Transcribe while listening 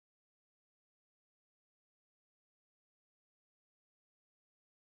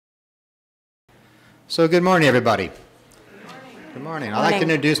So good morning, everybody. Good morning. I'd like to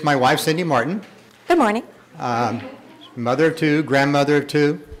introduce my wife, Cyndy Martin. Good morning. Mother of two, grandmother of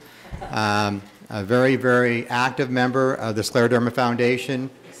two, a very, very active member of the Scleroderma Foundation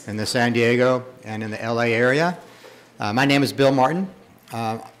in the San Diego and in the LA area. My name is Bill Martin.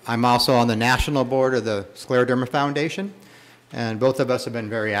 I'm also on the national board of the Scleroderma Foundation, and both of us have been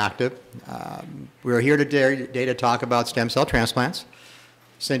very active. We're here today to talk about stem cell transplants.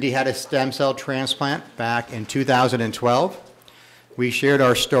 Cyndy had a stem cell transplant back in 2012. We shared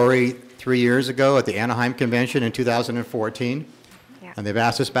our story 3 years ago at the Anaheim Convention in 2014, and they've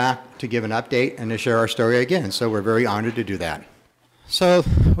asked us back to give an update and to share our story again, so we're very honored to do that. So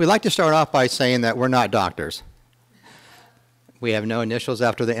we'd like to start off by saying that we're not doctors. We have no initials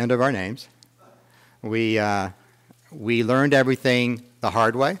after the end of our names. We learned everything the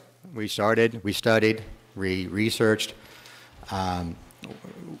hard way. We studied, we researched.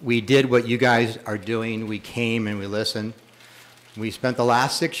 We did what you guys are doing. We came and we listened. We spent the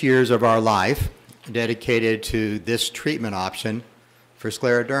last 6 years of our life dedicated to this treatment option for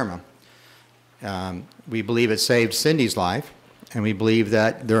scleroderma. We believe it saved Cyndy's life, and we believe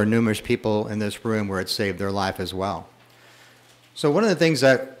that there are numerous people in this room where it saved their life as well. So one of the things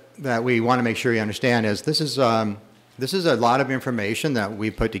that we want to make sure you understand is this is a lot of information that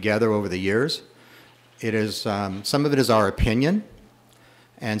we put together over the years. It is, some of it is our opinion,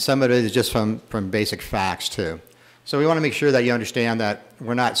 and some of it is just from basic facts too. So we want to make sure that you understand that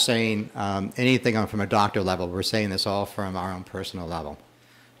we're not saying anything from a doctor level. We're saying this all from our own personal level.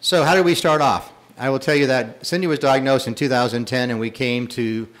 So how did we start off? I will tell you that Cyndy was diagnosed in 2010, and we came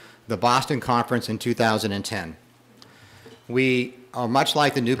to the Boston conference in 2010. We are much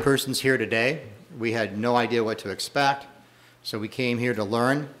like the new persons here today. We had no idea what to expect, so we came here to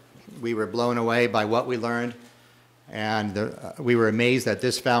learn. We were blown away by what we learned, and we were amazed that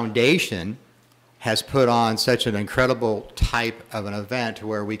this foundation has put on such an incredible type of an event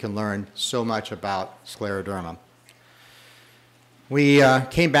where we can learn so much about scleroderma. We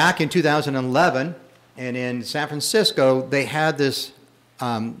came back in 2011, and in San Francisco, they had this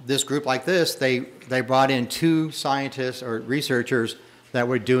group like this. They brought in 2 scientists or researchers that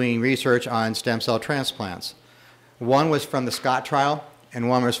were doing research on stem cell transplants. One was from the Scott trial, and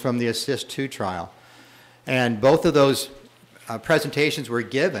one was from the ASSIST-2 trial. And both of those presentations were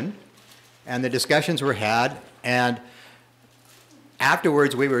given, and the discussions were had, and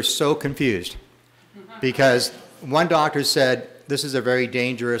afterwards we were so confused because one doctor said, this is a very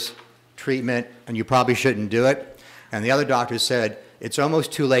dangerous treatment and you probably shouldn't do it, and the other doctor said, it's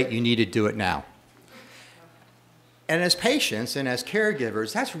almost too late, you need to do it now. And as patients and as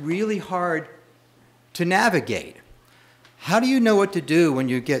caregivers, that's really hard to navigate. How do you know what to do when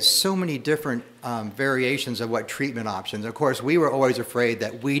you get so many different variations of what treatment options? Of course, we were always afraid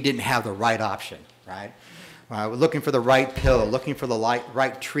that we didn't have the right option, right? We're looking for the right pill, looking for the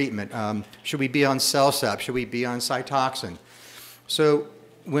right treatment. Should we be on CellCept? Should we be on Cytoxin? So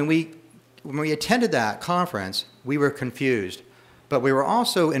when we attended that conference, we were confused, but we were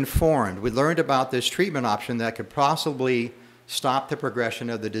also informed. We learned about this treatment option that could possibly stop the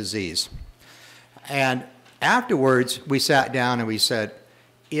progression of the disease. And afterwards, we sat down and we said,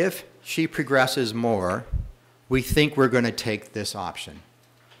 if she progresses more, we think we're going to take this option.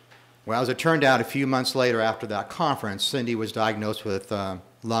 Well, as it turned out, a few months later after that conference, Cyndy was diagnosed with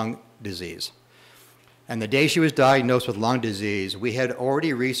lung disease. And the day she was diagnosed with lung disease, we had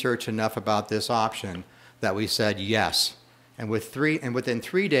already researched enough about this option that we said yes. And within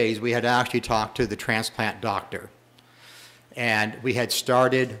 3 days, we had actually talked to the transplant doctor. And we had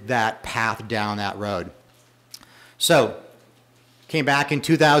started that path down that road. So, came back in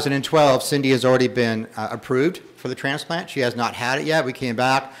 2012. Cyndy has already been approved for the transplant. She has not had it yet. We came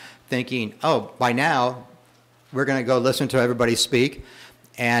back thinking, oh, by now, we're going to go listen to everybody speak,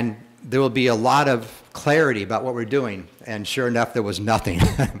 and there will be a lot of clarity about what we're doing. And sure enough, there was nothing,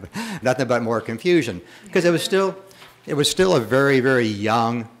 nothing but more confusion, because it was still a very, very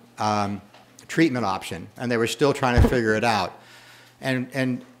young treatment option, and they were still trying to figure it out.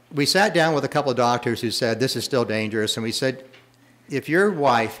 And we sat down with a couple of doctors who said, this is still dangerous, and we said, if your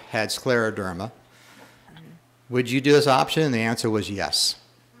wife had scleroderma, would you do this option? And the answer was yes.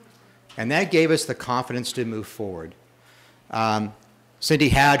 And that gave us the confidence to move forward. Cyndy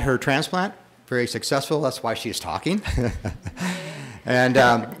had her transplant, very successful, that's why she's talking.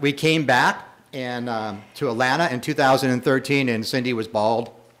 And we came back to Atlanta in 2013, and Cyndy was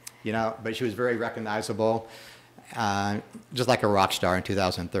bald, you know, but she was very recognizable. Just like a rock star in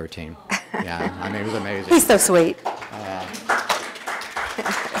 2013. Yeah, I mean, it was amazing. He's so sweet.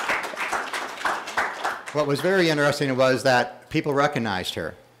 What was very interesting was that people recognized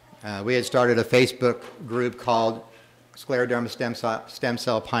her. We had started a Facebook group called Scleroderma Stem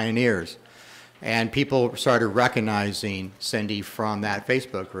Cell Pioneers, and people started recognizing Cyndy from that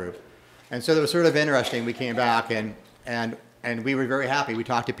Facebook group. And so it was sort of interesting. We came back and we were very happy. We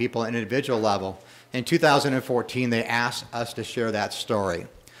talked to people at an individual level. In 2014, they asked us to share that story.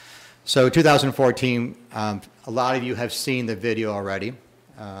 So 2014, a lot of you have seen the video already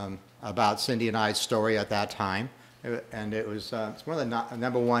about Cyndy and I's story at that time. And it was it's one of the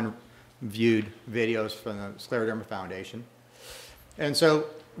 #1 viewed videos from the Scleroderma Foundation. And so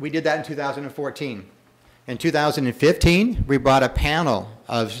we did that in 2014. In 2015, we brought a panel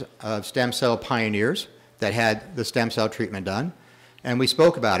of stem cell pioneers that had the stem cell treatment done, and we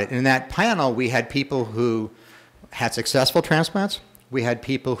spoke about it. In that panel, we had people who had successful transplants, we had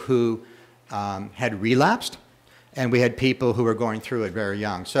people who had relapsed, and we had people who were going through it very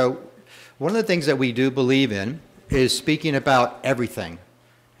young. So one of the things that we do believe in is speaking about everything,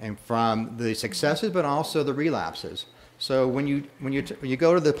 and from the successes, but also the relapses. So when you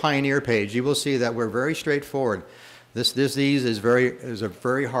go to the Pioneer page, you will see that we're very straightforward. This disease is a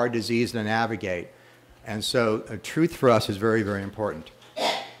very hard disease to navigate, and so truth for us is very, very important.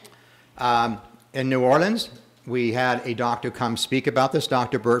 In New Orleans, we had a doctor come speak about this,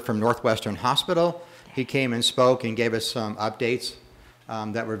 Dr. Burt from Northwestern Hospital. He came and spoke and gave us some updates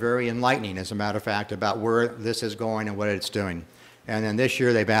that were very enlightening, as a matter of fact, about where this is going and what it's doing. And then this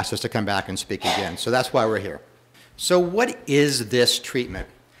year, they've asked us to come back and speak again. So that's why we're here. So what is this treatment?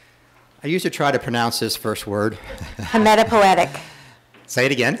 I used to try to pronounce this first word. Hematopoietic. Say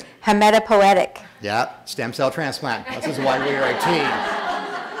it again. Hematopoietic. Yeah, stem cell transplant. This is why we are a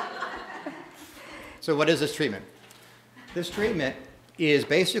team. So what is this treatment? This treatment is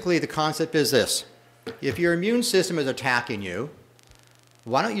basically, the concept is this. If your immune system is attacking you,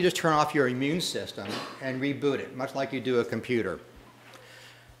 why don't you just turn off your immune system and reboot it, much like you do a computer?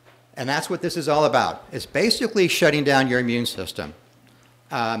 And that's what this is all about. It's basically shutting down your immune system.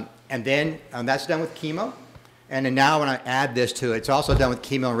 And then that's done with chemo. And then now when I add this to it, it's also done with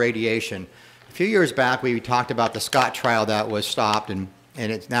chemo and radiation. A few years back, we talked about the Scott trial that was stopped, and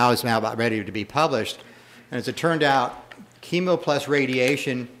it's now about ready to be published. And as it turned out, chemo plus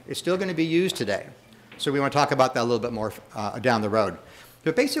radiation is still going to be used today. So we want to talk about that a little bit more down the road.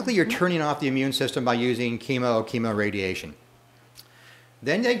 But basically, you're turning off the immune system by using chemo radiation.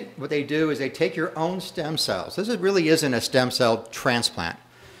 Then what they do is they take your own stem cells. This really isn't a stem cell transplant.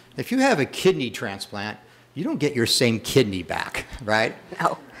 If you have a kidney transplant, you don't get your same kidney back, right?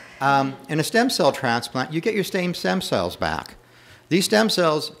 No. In a stem cell transplant, you get your same stem cells back. These stem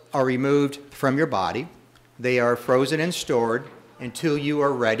cells are removed from your body. They are frozen and stored until you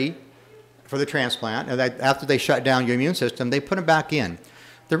are ready for the transplant. And after they shut down your immune system, they put them back in.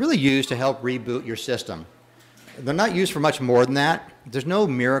 They're really used to help reboot your system. They're not used for much more than that. There's no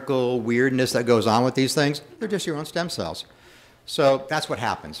miracle weirdness that goes on with these things. They're just your own stem cells. So that's what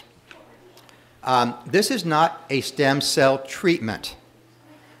happens. This is not a stem cell treatment.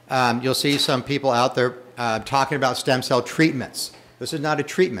 You'll see some people out there talking about stem cell treatments. This is not a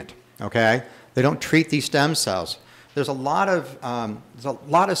treatment, okay? They don't treat these stem cells. There's a lot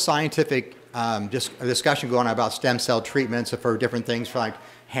of scientific discussion going on about stem cell treatments for different things, for like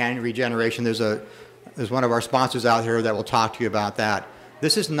hand regeneration. There's one of our sponsors out here that will talk to you about that.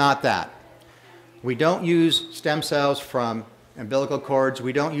 This is not that. We don't use stem cells from umbilical cords.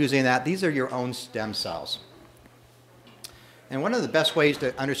 We don't use any of that. These are your own stem cells. And one of the best ways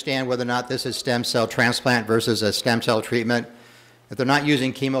to understand whether or not this is stem cell transplant versus a stem cell treatment, if they're not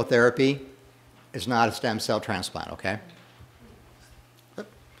using chemotherapy, it's not a stem cell transplant, okay?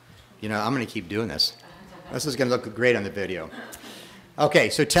 You know, I'm going to keep doing this. This is going to look great on the video. Okay,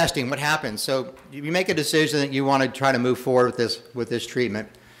 so testing, what happens? So you make a decision that you want to try to move forward with this treatment.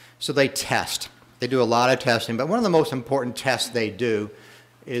 So they test. They do a lot of testing, but one of the most important tests they do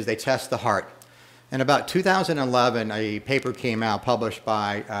is they test the heart. In about 2011, a paper came out published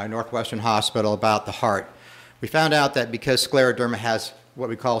by Northwestern Hospital about the heart. We found out that because scleroderma has what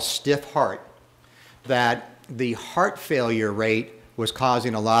we call stiff heart, that the heart failure rate was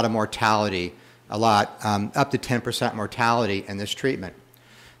causing a lot of mortality, up to 10% mortality in this treatment.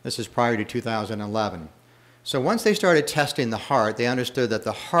 This is prior to 2011. So once they started testing the heart, they understood that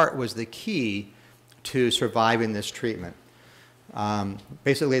the heart was the key to surviving this treatment.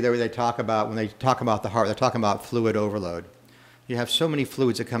 Basically, when they talk about the heart, they're talking about fluid overload. You have so many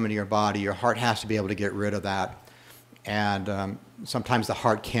fluids that come into your body, your heart has to be able to get rid of that. And sometimes the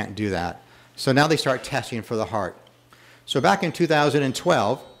heart can't do that. So now they start testing for the heart. So back in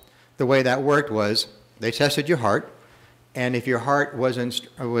 2012, the way that worked was they tested your heart, and if your heart was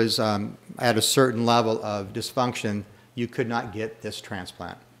at a certain level of dysfunction, you could not get this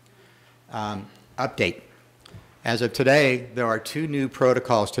transplant. update. As of today, there are 2 new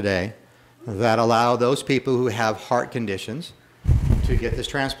protocols today that allow those people who have heart conditions to get this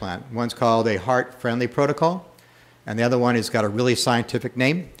transplant. One's called a heart-friendly protocol, and the other one has got a really scientific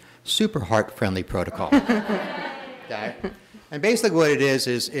name, super heart-friendly protocol. Okay? And basically what it is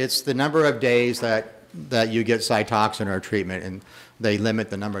it's the number of days that you get Cytoxin or treatment, and they limit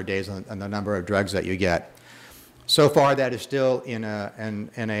the number of days and the number of drugs that you get. So far, that is still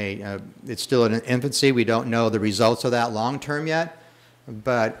it's still in infancy. We don't know the results of that long term yet,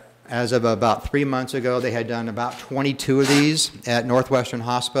 but as of about 3 months ago, they had done about 22 of these at Northwestern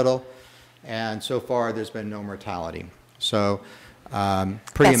Hospital, and so far there's been no mortality. So pretty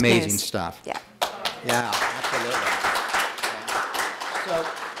That's amazing news. stuff. Yeah. Yeah, absolutely. So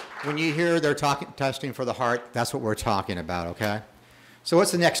when you hear they're testing for the heart, that's what we're talking about, okay? So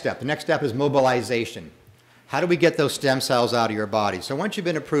what's the next step? The next step is mobilization. How do we get those stem cells out of your body? So once you've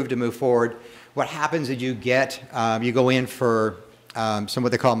been approved to move forward, what happens is you go in for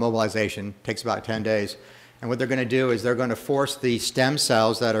what they call mobilization. It takes about 10 days. And what they're going to do is they're going to force the stem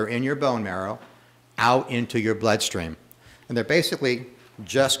cells that are in your bone marrow out into your bloodstream. And they're basically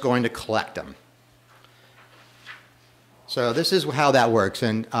just going to collect them. So this is how that works.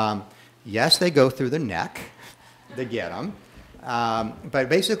 And yes, they go through the neck to get them. But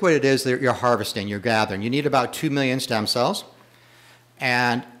basically what it is, you're harvesting, you're gathering. You need about 2 million stem cells.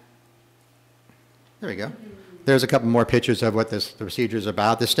 And there we go. There's a couple more pictures of what the procedure is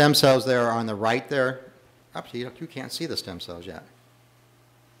about. The stem cells there are on the right there. Oops, you can't see the stem cells yet.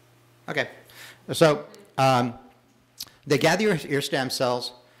 Okay. So they gather your stem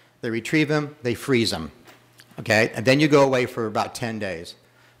cells, they retrieve them, they freeze them. Okay, and then you go away for about 10 days.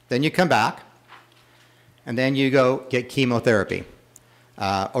 Then you come back, and then you go get chemotherapy,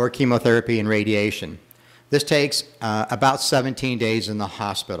 or chemotherapy and radiation. This takes about 17 days in the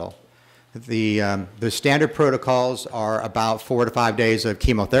hospital. The standard protocols are about 4 to 5 days of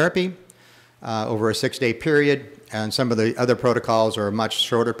chemotherapy over a 6-day period, and some of the other protocols are a much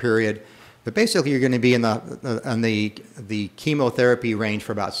shorter period. But basically, you're going to be in the chemotherapy range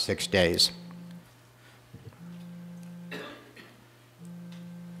for about 6 days.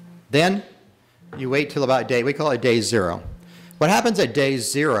 Then you wait till about we call it day 0. What happens at day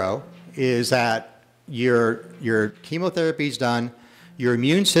 0 is that your chemotherapy is done, your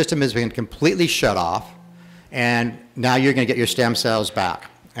immune system has been completely shut off, and now you're going to get your stem cells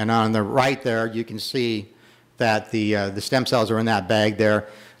back. And on the right there, you can see that the stem cells are in that bag there.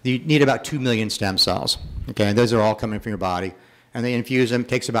 You need about 2 million stem cells. Okay, and those are all coming from your body, and they infuse them. It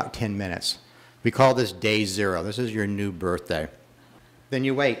takes about 10 minutes. We call this day 0. This is your new birthday. Then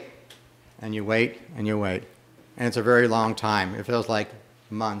you wait. And you wait, and you wait. And it's a very long time. It feels like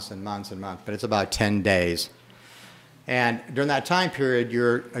months and months and months, but it's about 10 days. And during that time period,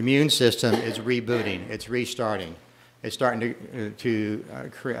 your immune system is rebooting. It's restarting. It's starting to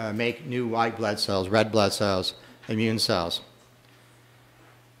make new white blood cells, red blood cells, immune cells.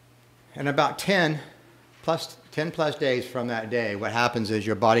 And about 10 plus days from that day, what happens is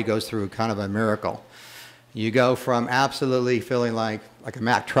your body goes through kind of a miracle. You go from absolutely feeling like a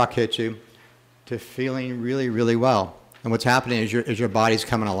Mack truck hit you to feeling really, really well. And what's happening is your body's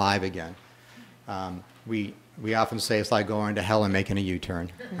coming alive again. We often say it's like going to hell and making a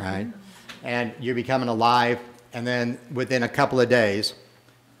U-turn, right? And you're becoming alive, and then within a couple of days,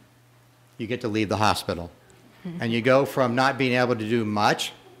 you get to leave the hospital. And you go from not being able to do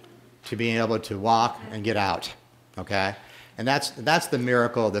much to being able to walk and get out, okay? And that's the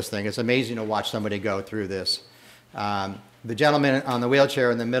miracle of this thing. It's amazing to watch somebody go through this. The gentleman on the wheelchair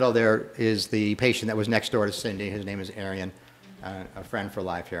in the middle there is the patient that was next door to Cyndy. His name is Arian, a friend for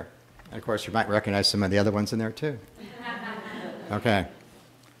life here. And of course, you might recognize some of the other ones in there too. Okay.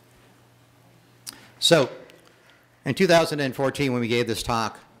 So, in 2014, when we gave this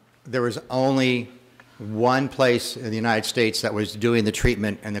talk, there was only one place in the United States that was doing the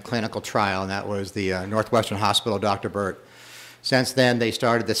treatment and the clinical trial, and that was the Northwestern Hospital, Dr. Burt. Since then, they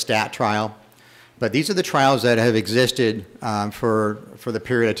started the STAT trial. But these are the trials that have existed for the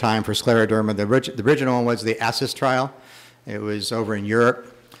period of time for scleroderma. The original one was the ASSIST trial. It was over in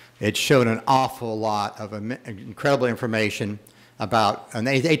Europe. It showed an awful lot of incredible information about, and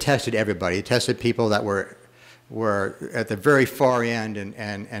they tested everybody. They tested people that were at the very far end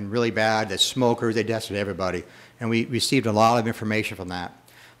and really bad, the smokers. They tested everybody. And we received a lot of information from that.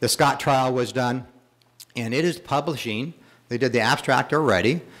 The Scott trial was done, and it is publishing. They did the abstract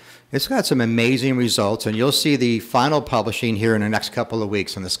already. It's got some amazing results, and you'll see the final publishing here in the next couple of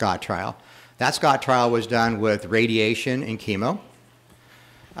weeks on the Scott trial. That Scott trial was done with radiation and chemo.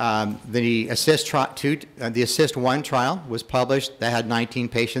 The ASSIST 1 trial was published. That had 19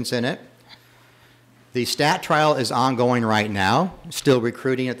 patients in it. The STAT trial is ongoing right now, still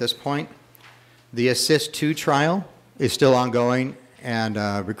recruiting at this point. The ASSIST-2 trial is still ongoing and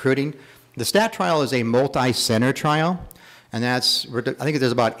recruiting. The STAT trial is a multi-center trial, and I think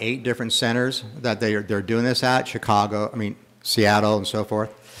there's about 8 different centers that they're doing this at, Seattle and so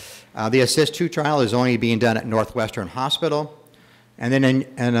forth. The ASSIST-2 trial is only being done at Northwestern Hospital. And then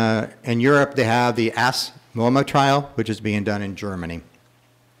in Europe, they have the ASMOMA trial, which is being done in Germany.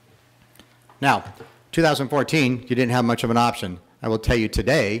 Now, 2014, you didn't have much of an option. I will tell you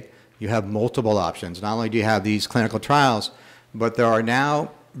today, you have multiple options. Not only do you have these clinical trials, but there are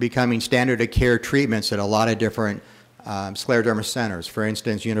now becoming standard of care treatments at a lot of different scleroderma centers. For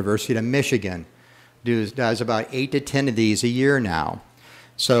instance, University of Michigan does about 8 to 10 of these a year now.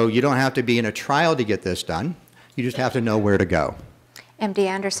 So you don't have to be in a trial to get this done. You just have to know where to go. MD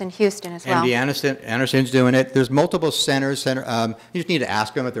Anderson, Houston as well. MD Anderson's doing it. There's multiple centers. You just need to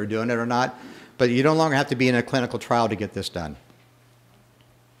ask them if they're doing it or not. But you no longer have to be in a clinical trial to get this done.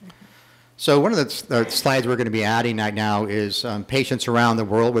 So one of the slides we're going to be adding right now is patients around the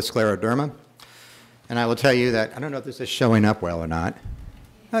world with scleroderma. And I will tell you that, I don't know if this is showing up well or not.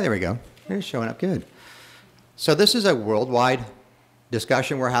 Oh, there we go. It's showing up good. So this is a worldwide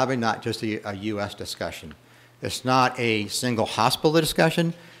discussion we're having, not just a U.S. discussion. It's not a single hospital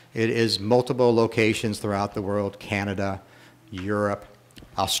discussion. It is multiple locations throughout the world, Canada, Europe,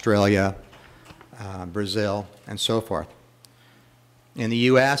 Australia, Brazil, and so forth. In the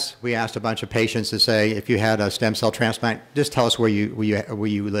U.S., we asked a bunch of patients to say, if you had a stem cell transplant, just tell us where you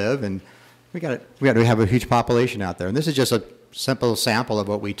live, and we got to have a huge population out there. And this is just a simple sample of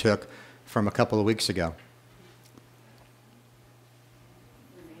what we took from a couple of weeks ago.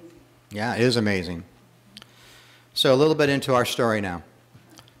 Yeah, it is amazing. So a little bit into our story now.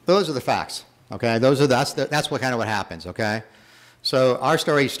 Those are the facts, okay? That's what happens, okay? So our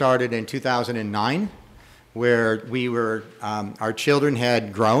story started in 2009, where we were, our children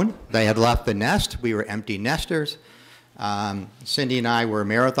had grown. They had left the nest. We were empty nesters. Cyndy and I were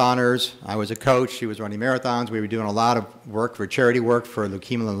marathoners. I was a coach. She was running marathons. We were doing a lot of work for charity work for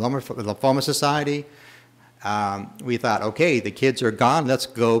Leukemia and Lymphoma Society. We thought, okay, the kids are gone. Let's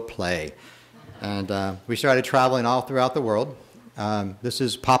go play. And we started traveling all throughout the world. This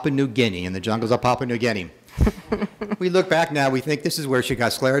is Papua New Guinea, in the jungles of Papua New Guinea. We look back now, we think this is where she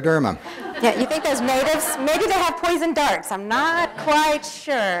got scleroderma. Yeah, you think those natives, maybe they have poison darts. I'm not quite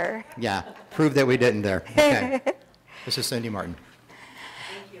sure. Yeah, prove that we didn't there. Okay. This is Cyndy Martin.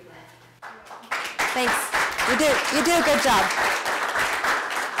 Thank you. Thanks. You do a good job.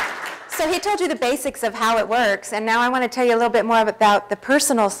 So he told you the basics of how it works, and now I want to tell you a little bit more about the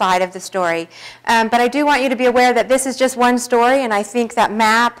personal side of the story. But I do want you to be aware that this is just one story, and I think that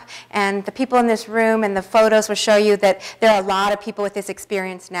map and the people in this room and the photos will show you that there are a lot of people with this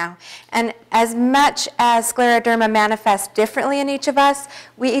experience now. And as much as scleroderma manifests differently in each of us,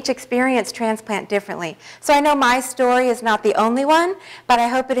 we each experience transplant differently. So I know my story is not the only one, but I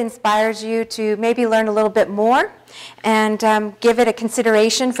hope it inspires you to maybe learn a little bit more and give it a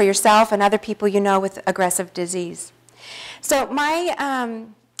consideration for yourself and other people you know with aggressive disease. So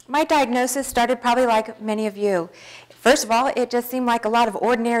my diagnosis started probably like many of you. First of all, it just seemed like a lot of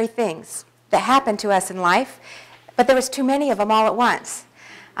ordinary things that happen to us in life, but there was too many of them all at once.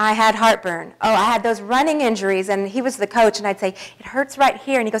 I had heartburn. Oh, I had those running injuries, and he was the coach, and I'd say, it hurts right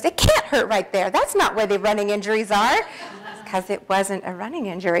here, and he goes, it can't hurt right there. That's not where the running injuries are. Because it wasn't a running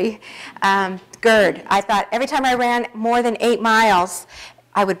injury. GERD. I thought every time I ran more than 8 miles,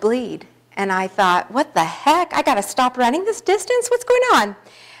 I would bleed. And I thought, what the heck? I got to stop running this distance? What's going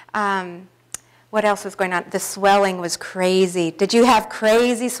on? What else was going on? The swelling was crazy. Did you have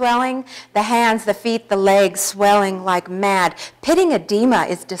crazy swelling? The hands, the feet, the legs swelling like mad. Pitting edema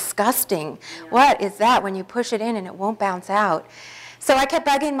is disgusting. Yeah. What is that when you push it in and it won't bounce out? So I kept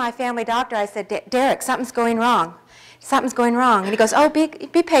bugging my family doctor. I said, Derek, something's going wrong. Something's going wrong. And he goes, oh, be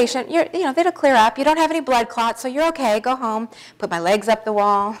patient. It'll clear up. You don't have any blood clots, so you're okay. Go home. Put my legs up the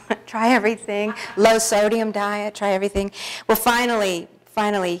wall. Try everything. Low sodium diet. Try everything. Well, finally,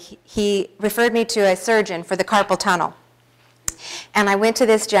 he referred me to a surgeon for the carpal tunnel. And I went to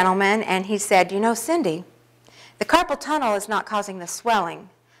this gentleman, and he said, you know, Cyndy, the carpal tunnel is not causing the swelling.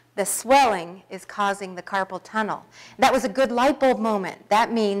 The swelling is causing the carpal tunnel. That was a good light bulb moment.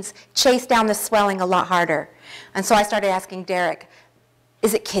 That means chase down the swelling a lot harder. And so I started asking Derek,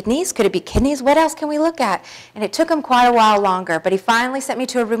 is it kidneys? Could it be kidneys? What else can we look at? And it took him quite a while longer, but he finally sent me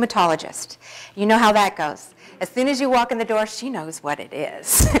to a rheumatologist. You know how that goes. As soon as you walk in the door, she knows what it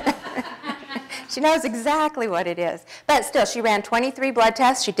is. She knows exactly what it is. But still, she ran 23 blood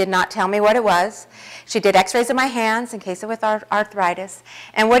tests. She did not tell me what it was. She did x-rays of my hands in case it was arthritis.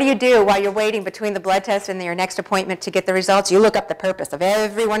 And what do you do while you're waiting between the blood test and your next appointment to get the results? You look up the purpose of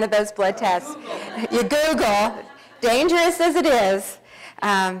every one of those blood tests. You Google, dangerous as it is.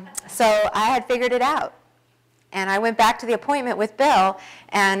 So I had figured it out. And I went back to the appointment with Bill,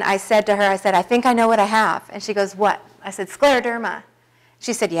 and I said to her, I said, I think I know what I have. And she goes, what? I said, scleroderma.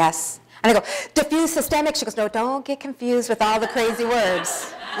 She said, yes. And I go, diffuse systemic? She goes, no, don't get confused with all the crazy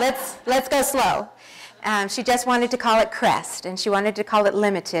words. Let's go slow. She just wanted to call it CREST, and she wanted to call it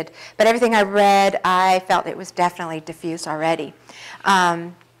limited. But everything I read, I felt it was definitely diffuse already.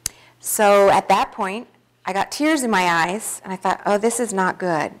 So at that point, I got tears in my eyes, and I thought, oh, this is not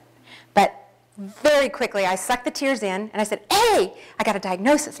good. But very quickly, I sucked the tears in, and I said, hey, I got a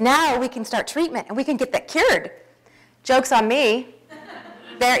diagnosis. Now we can start treatment, and we can get that cured. Joke's on me.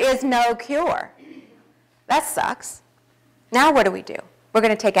 There is no cure. That sucks. Now what do? We're going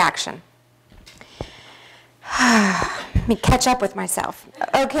to take action. Let me catch up with myself.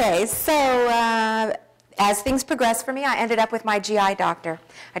 Okay, so as things progressed for me, I ended up with my GI doctor.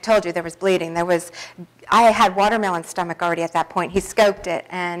 I told you there was bleeding. I had watermelon stomach already at that point. He scoped it,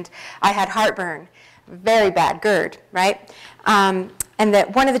 and I had heartburn, very bad, GERD, right? And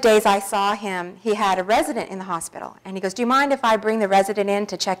that one of the days I saw him, he had a resident in the hospital. And he goes, do you mind if I bring the resident in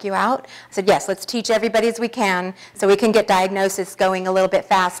to check you out? I said, yes, let's teach everybody as we can so we can get diagnosis going a little bit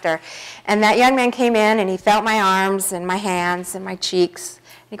faster. And that young man came in, and he felt my arms and my hands and my cheeks.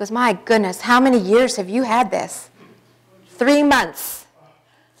 And he goes, my goodness, how many years have you had this? 3 months.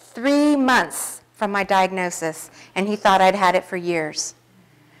 3 months from my diagnosis. And he thought I'd had it for years.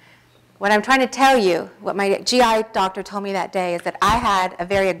 What I'm trying to tell you, what my GI doctor told me that day, is that I had a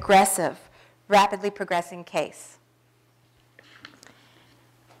very aggressive, rapidly progressing case.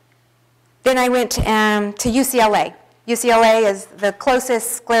 Then I went to UCLA. UCLA is the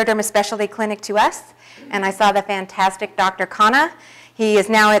closest scleroderma specialty clinic to us, and I saw the fantastic Dr. Khanna. He is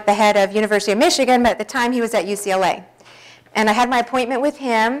now at the head of University of Michigan, but at the time he was at UCLA. And I had my appointment with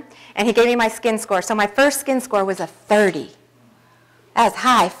him, and he gave me my skin score. So my first skin score was a 30. That was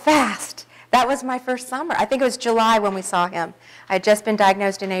high, fast. That was my first summer. I think it was July when we saw him. I had just been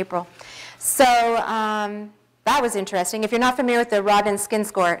diagnosed in April. So that was interesting. If you're not familiar with the Rodnan skin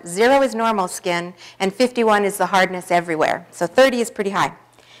score, 0 is normal skin, and 51 is the hardness everywhere. So 30 is pretty high.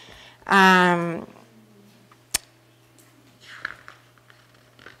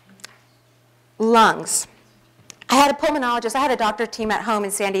 Lungs. I had a pulmonologist. I had a doctor team at home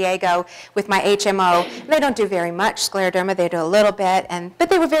in San Diego with my HMO. They don't do very much scleroderma. They do a little bit, but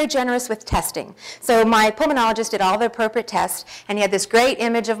they were very generous with testing. So my pulmonologist did all the appropriate tests, and he had this great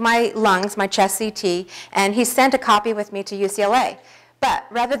image of my lungs, my chest CT, and he sent a copy with me to UCLA. But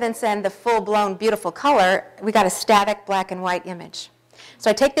rather than send the full-blown beautiful color, we got a static black and white image. So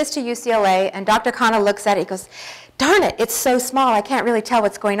I take this to UCLA, and Dr. Khanna looks at it. He goes, darn it, it's so small, I can't really tell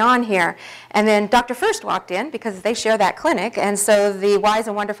what's going on here. And then Dr. First walked in, because they share that clinic, and so the wise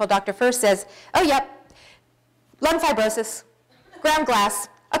and wonderful Dr. First says, oh, yep, lung fibrosis, ground glass,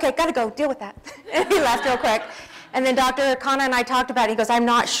 okay, gotta go, deal with that. And he left real quick. And then Dr. Khanna and I talked about it. He goes, I'm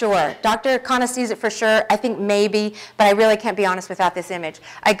not sure. Dr. Khanna sees it for sure. I think maybe, but I really can't be honest without this image.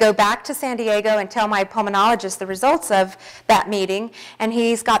 I go back to San Diego and tell my pulmonologist the results of that meeting, and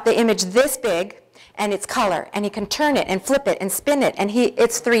he's got the image this big, and it's color, and he can turn it and flip it and spin it, and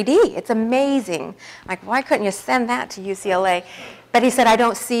it's 3D. It's amazing. I'm like, why couldn't you send that to UCLA? But he said, I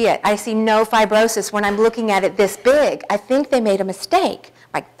don't see it. I see no fibrosis when I'm looking at it this big. I think they made a mistake.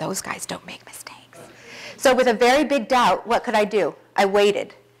 I'm like, those guys don't make mistakes. So with a very big doubt, what could I do? I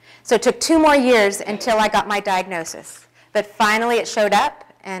waited. So it took 2 more years until I got my diagnosis. But finally it showed up,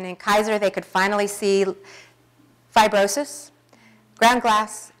 and in Kaiser they could finally see fibrosis, ground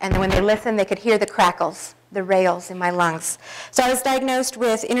glass, and then when they listened, they could hear the crackles, the rails in my lungs. So I was diagnosed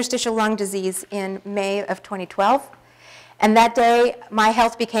with interstitial lung disease in May of 2012, and that day my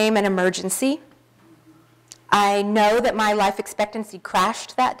health became an emergency. I know that my life expectancy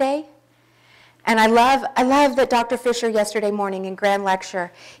crashed that day, and I love that Dr. Fisher yesterday morning in Grand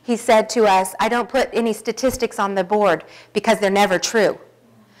Lecture, he said to us, I don't put any statistics on the board because they're never true.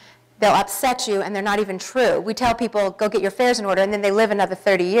 They'll upset you, and they're not even true. We tell people, go get your affairs in order, and then they live another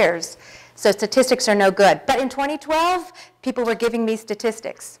 30 years. So statistics are no good. But in 2012, people were giving me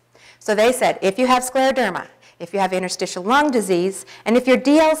statistics. So they said, if you have scleroderma, if you have interstitial lung disease, and if your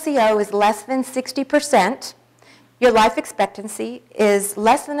DLCO is less than 60%, your life expectancy is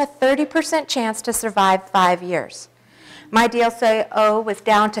less than a 30% chance to survive 5 years. My DLCO was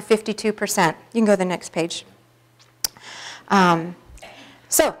down to 52%. You can go to the next page.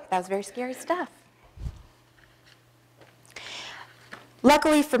 So that was very scary stuff.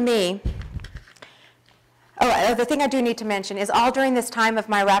 Luckily for me, the thing I do need to mention is all during this time of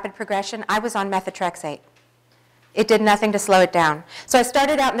my rapid progression, I was on methotrexate. It did nothing to slow it down. So I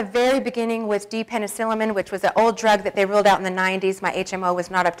started out in the very beginning with D-penicillamine, which was an old drug that they ruled out in the 90s. My HMO was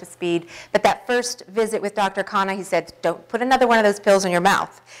not up to speed. But that first visit with Dr. Khanna, he said, don't put another one of those pills in your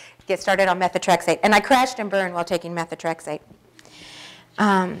mouth. Get started on methotrexate. And I crashed and burned while taking methotrexate.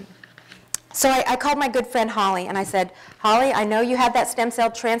 So I called my good friend Holly, and I said, Holly, I know you had that stem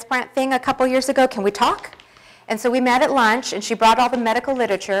cell transplant thing a couple years ago. Can we talk? And so we met at lunch, and she brought all the medical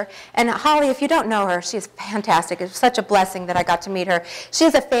literature. And Holly, if you don't know her, she's fantastic. It's such a blessing that I got to meet her.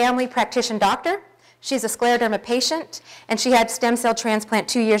 She's a family practitioner doctor. She's a scleroderma patient, and she had stem cell transplant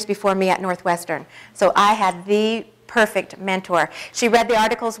 2 years before me at Northwestern. So I had the perfect mentor. She read the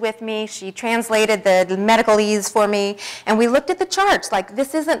articles with me. She translated the medicalese for me. And we looked at the charts, like,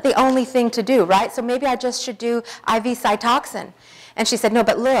 this isn't the only thing to do, right? So maybe I just should do IV Cytoxin. And she said, no,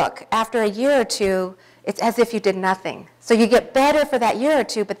 but look, after a year or two, it's as if you did nothing. So you get better for that year or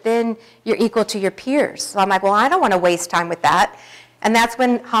two, but then you're equal to your peers. So I'm like, well, I don't want to waste time with that. And that's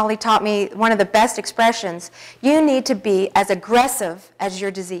when Holly taught me one of the best expressions. You need to be as aggressive as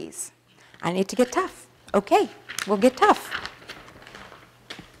your disease. I need to get tough. Okay, we'll get tough.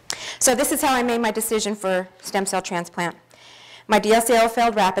 So this is how I made my decision for stem cell transplant. My DSAO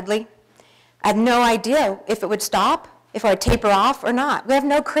failed rapidly. I had no idea if it would stop, if it would taper off or not. We have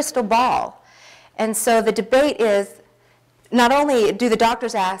no crystal ball. And so the debate is, not only do the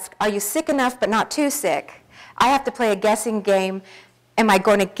doctors ask, are you sick enough but not too sick? I have to play a guessing game. Am I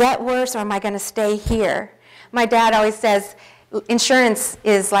going to get worse or am I going to stay here? My dad always says, insurance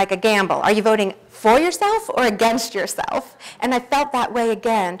is like a gamble. Are you voting for yourself or against yourself? And I felt that way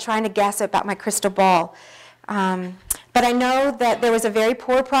again, trying to guess about my crystal ball. But I know that there was a very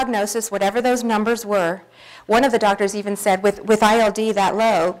poor prognosis, whatever those numbers were. One of the doctors even said with ILD that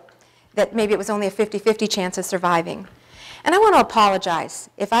low, that maybe it was only a 50-50 chance of surviving. And I want to apologize.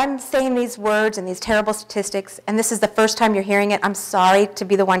 If I'm saying these words and these terrible statistics, and this is the first time you're hearing it, I'm sorry to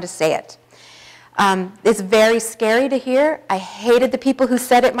be the one to say it. It's very scary to hear. I hated the people who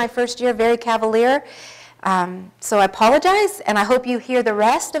said it my first year, very cavalier. So I apologize, and I hope you hear the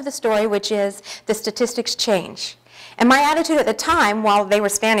rest of the story, which is the statistics change. And my attitude at the time, while they were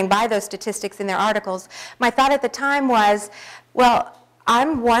standing by those statistics in their articles, my thought at the time was, well,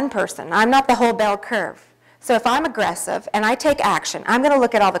 I'm one person. I'm not the whole bell curve. So if I'm aggressive and I take action, I'm going to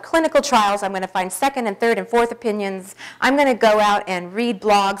look at all the clinical trials. I'm going to find second and third and fourth opinions. I'm going to go out and read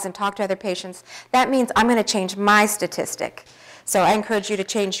blogs and talk to other patients. That means I'm going to change my statistic. So I encourage you to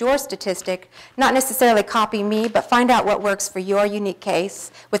change your statistic, not necessarily copy me, but find out what works for your unique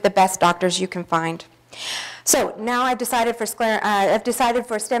case with the best doctors you can find. So now I've decided for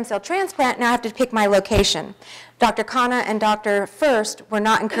stem cell transplant. Now I have to pick my location. Dr. Khanna and Dr. First were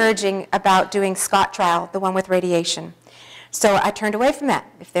not encouraging about doing Scott trial, the one with radiation. So I turned away from that.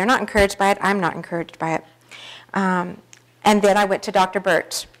 If they're not encouraged by it, I'm not encouraged by it. And then I went to Dr.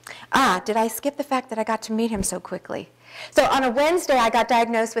 Burt. Did I skip the fact that I got to meet him so quickly? So on a Wednesday, I got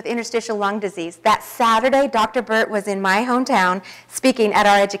diagnosed with interstitial lung disease. That Saturday, Dr. Burt was in my hometown speaking at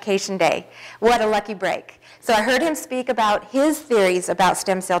our education day. What a lucky break. So I heard him speak about his theories about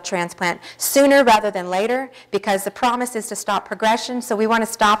stem cell transplant sooner rather than later, because the promise is to stop progression, so we want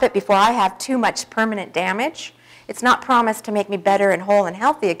to stop it before I have too much permanent damage. It's not promised to make me better and whole and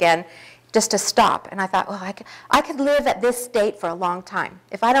healthy again, just to stop. And I thought, well, I could live at this state for a long time.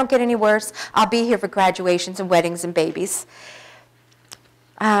 If I don't get any worse, I'll be here for graduations and weddings and babies.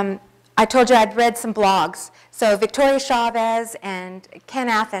 I told you I'd read some blogs. So Victoria Chavez and Ken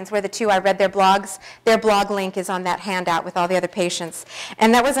Athens were the two I read their blogs. Their blog link is on that handout with all the other patients.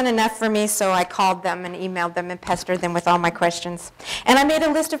 And that wasn't enough for me, so I called them and emailed them and pestered them with all my questions. And I made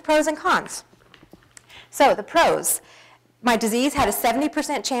a list of pros and cons. So the pros. My disease had a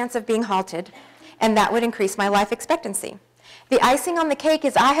 70% chance of being halted, and that would increase my life expectancy. The icing on the cake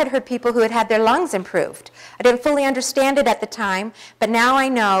is I had heard people who had had their lungs improved. I didn't fully understand it at the time, but now I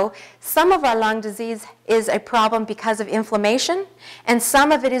know some of our lung disease is a problem because of inflammation, and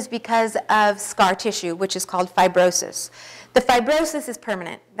some of it is because of scar tissue, which is called fibrosis. The fibrosis is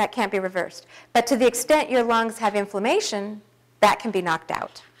permanent. That can't be reversed. But to the extent your lungs have inflammation, that can be knocked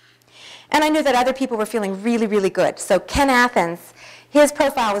out. And I knew that other people were feeling really, really good. So Ken Athens, his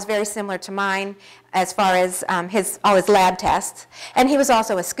profile was very similar to mine as far as all his lab tests. And he was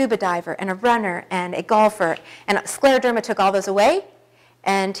also a scuba diver and a runner and a golfer. And Scleroderma took all those away,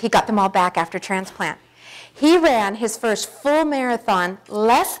 and he got them all back after transplant. He ran his first full marathon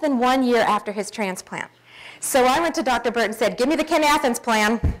less than 1 year after his transplant. So I went to Dr. Burt and said, give me the Ken Athens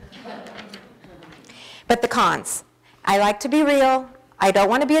plan. But the cons. I like to be real. I don't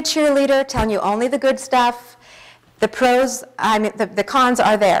want to be a cheerleader telling you only the good stuff. The pros, the cons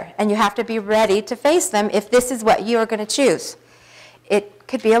are there, and you have to be ready to face them if this is what you are going to choose. It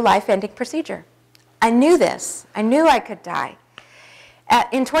could be a life-ending procedure. I knew this. I knew I could die.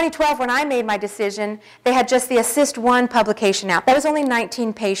 In 2012, when I made my decision, they had just the Assist-1 publication out. That was only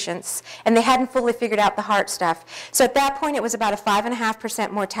 19 patients, and they hadn't fully figured out the heart stuff. So at that point, it was about a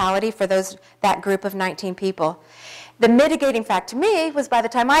 5.5% mortality for that group of 19 people. The mitigating fact to me was by the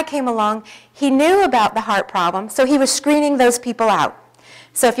time I came along, he knew about the heart problem, so he was screening those people out.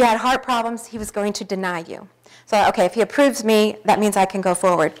 So if you had heart problems, he was going to deny you. So, okay, if he approves me, that means I can go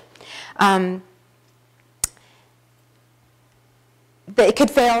forward. It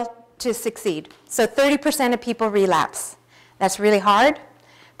could fail to succeed. So 30% of people relapse. That's really hard,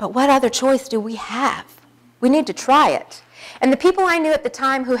 but what other choice do we have? We need to try it. And the people I knew at the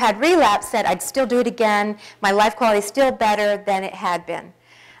time who had relapsed said, I'd still do it again. My life quality is still better than it had been.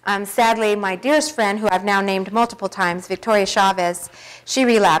 Sadly, my dearest friend, who I've now named multiple times, Victoria Chavez, she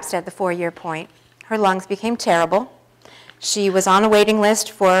relapsed at the 4-year point. Her lungs became terrible. She was on a waiting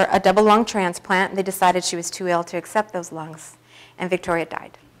list for a double lung transplant, and they decided she was too ill to accept those lungs. And Victoria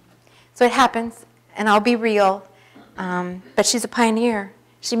died. So it happens, and I'll be real, but she's a pioneer.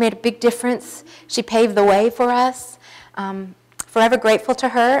 She made a big difference. She paved the way for us. Forever grateful to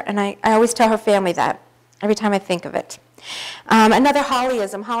her, and I always tell her family that every time I think of it. Another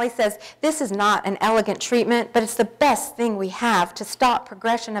Hollyism. Holly says, this is not an elegant treatment, but it's the best thing we have to stop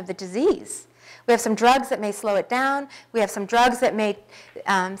progression of the disease. We have some drugs that may slow it down. We have some drugs that may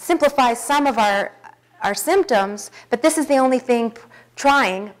simplify some of our symptoms, but this is the only thing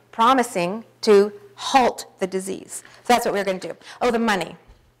promising to halt the disease. So that's what we're going to do. Oh, the money.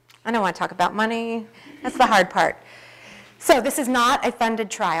 I don't want to talk about money. That's the hard part. So this is not a funded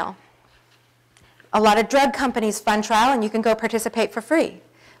trial. A lot of drug companies fund trial, and you can go participate for free.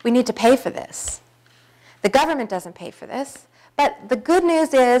 We need to pay for this. The government doesn't pay for this. But the good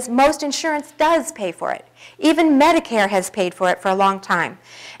news is most insurance does pay for it. Even Medicare has paid for it for a long time.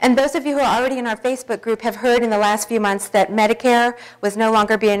 And those of you who are already in our Facebook group have heard in the last few months that Medicare was no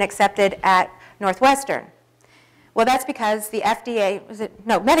longer being accepted at Northwestern. Well, that's because the FDA,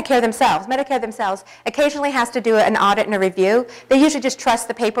 Medicare themselves occasionally has to do an audit and a review. They usually just trust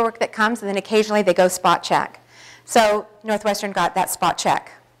the paperwork that comes, and then occasionally they go spot check. So Northwestern got that spot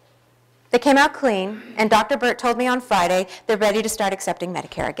check. They came out clean, and Dr. Burt told me on Friday they're ready to start accepting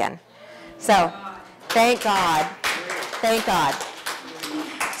Medicare again. So, thank God. Thank God.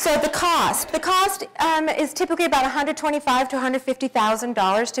 So the cost is typically about $125,000 to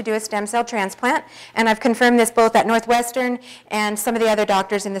 $150,000 to do a stem cell transplant, and I've confirmed this both at Northwestern and some of the other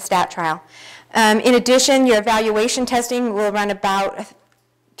doctors in the STAT trial. In addition, your evaluation testing will run about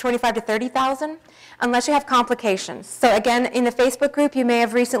 $25,000 to $30,000. Unless you have complications. So again, in the Facebook group, you may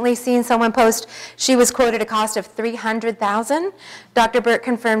have recently seen someone post, she was quoted a cost of $300,000. Dr. Burt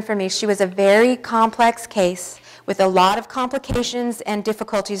confirmed for me she was a very complex case with a lot of complications and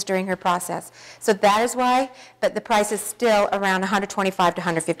difficulties during her process. So that is why, but the price is still around $125,000 to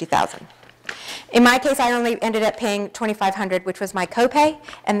 $150,000. In my case, I only ended up paying $2,500, which was my copay,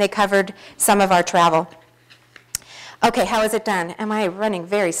 and they covered some of our travel. Okay, how is it done? Am I running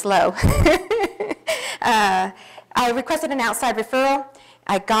very slow? I requested an outside referral.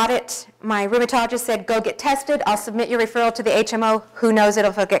 I got it. My rheumatologist said, go get tested. I'll submit your referral to the HMO. Who knows if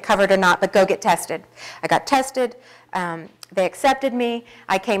it'll get covered or not, but go get tested. I got tested. They accepted me.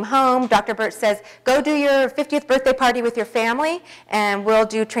 I came home. Dr. Burt says, go do your 50th birthday party with your family, and we'll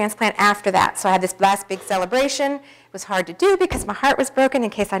do transplant after that. So I had this last big celebration. It was hard to do because my heart was broken in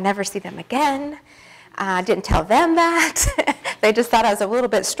case I never see them again. I didn't tell them that. They just thought I was a little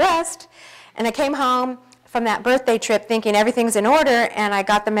bit stressed. And I came home from that birthday trip thinking everything's in order, and I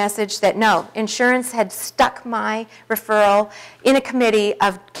got the message that no, insurance had stuck my referral in a committee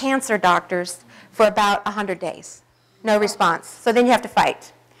of cancer doctors for about 100 days. No response. So then you have to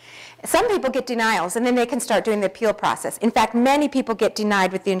fight. Some people get denials, and then they can start doing the appeal process. In fact, many people get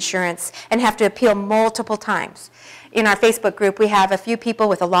denied with the insurance and have to appeal multiple times. In our Facebook group, we have a few people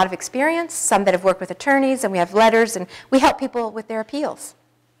with a lot of experience, some that have worked with attorneys, and we have letters, and we help people with their appeals.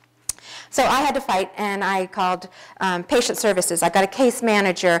 So I had to fight, and I called patient services. I got a case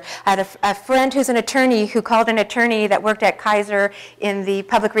manager. I had a friend who's an attorney who called an attorney that worked at Kaiser in the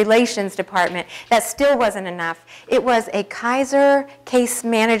public relations department. That still wasn't enough. It was a Kaiser case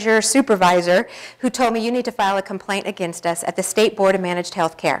manager supervisor who told me, you need to file a complaint against us at the State Board of Managed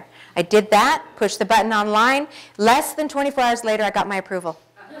Health Care. I did that, pushed the button online. Less than 24 hours later, I got my approval.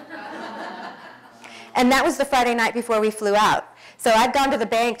 And that was the Friday night before we flew out. So I'd gone to the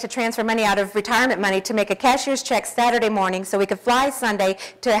bank to transfer money out of retirement money to make a cashier's check Saturday morning so we could fly Sunday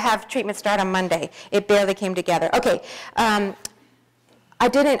to have treatment start on Monday. It barely came together. Okay. I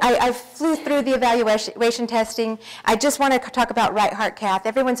flew through the evaluation testing. I just want to talk about right heart cath.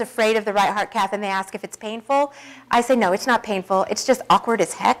 Everyone's afraid of the right heart cath and they ask if it's painful. I say, no, it's not painful. It's just awkward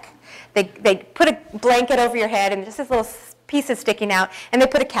as heck. They put a blanket over your head and just this little piece is sticking out, and they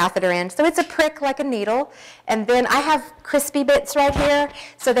put a catheter in. So it's a prick like a needle. And then I have crispy bits right here,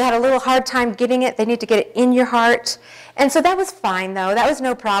 so they had a little hard time getting it. They need to get it in your heart. And so that was fine, though. That was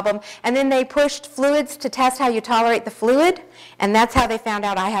no problem. And then they pushed fluids to test how you tolerate the fluid, and that's how they found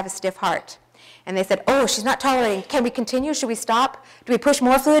out I have a stiff heart. And they said, oh, she's not tolerating. Can we continue? Should we stop? Do we push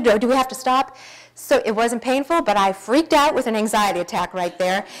more fluid, or do we have to stop? So it wasn't painful, but I freaked out with an anxiety attack right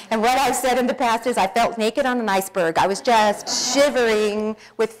there. And what I've said in the past is I felt naked on an iceberg. I was just shivering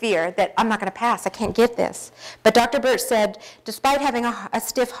with fear that I'm not going to pass. I can't get this. But Dr. Birch said, despite having a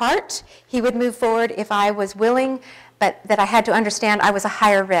stiff heart, he would move forward if I was willing, but that I had to understand I was a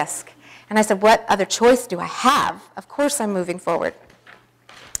higher risk. And I said, what other choice do I have? Of course I'm moving forward.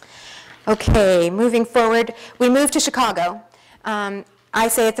 Okay, moving forward, we moved to Chicago. I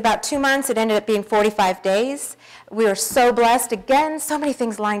say it's about 2 months. It ended up being 45 days. We were so blessed. Again, so many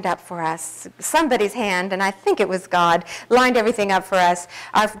things lined up for us. Somebody's hand, and I think it was God, lined everything up for us.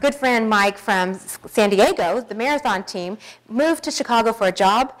 Our good friend Mike from San Diego, the marathon team, moved to Chicago for a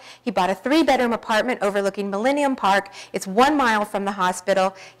job. He bought a 3-bedroom apartment overlooking Millennium Park. It's 1 mile from the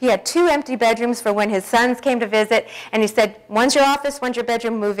hospital. He had 2 empty bedrooms for when his sons came to visit, and he said, one's your office, one's your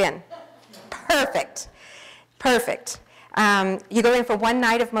bedroom, move in. Perfect. Perfect. You go in for 1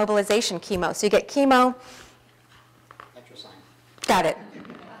 night of mobilization chemo. So you get chemo. Got it.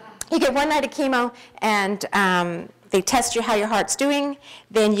 You get 1 night of chemo, and they test you how your heart's doing.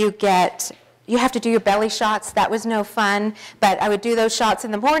 Then you have to do your belly shots. That was no fun, but I would do those shots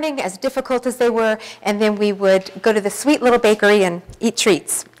in the morning, as difficult as they were, and then we would go to the sweet little bakery and eat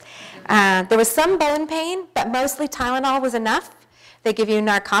treats. There was some bone pain, but mostly Tylenol was enough. They give you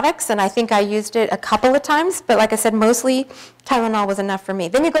narcotics, and I think I used it a couple of times, but like I said, mostly Tylenol was enough for me.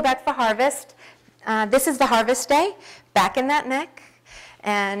 Then you go back for harvest. This is the harvest day, back in that neck,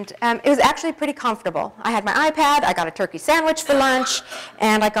 and it was actually pretty comfortable. I had my iPad, I got a turkey sandwich for lunch,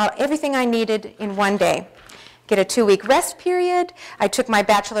 and I got everything I needed in 1 day. Get a 2-week rest period. I took my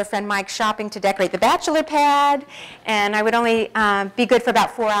bachelor friend Mike shopping to decorate the bachelor pad, and I would only be good for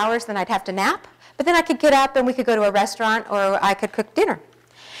about 4 hours, then I'd have to nap. But then I could get up and we could go to a restaurant or I could cook dinner.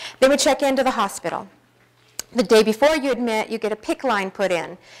 Then we check into the hospital. The day before you admit, you get a PICC line put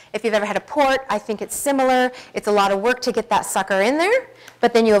in. If you've ever had a port, I think it's similar. It's a lot of work to get that sucker in there,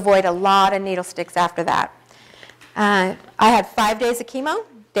 but then you avoid a lot of needle sticks after that. I had 5 days of chemo,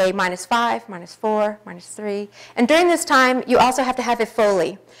 day -5, -4, -3. And during this time, you also have to have a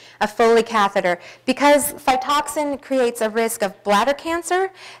Foley catheter. Because Phytoxin creates a risk of bladder cancer,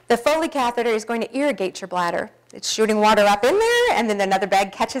 the Foley catheter is going to irrigate your bladder. It's shooting water up in there, and then another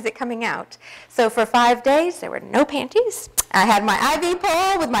bag catches it coming out. So for 5 days, there were no panties. I had my IV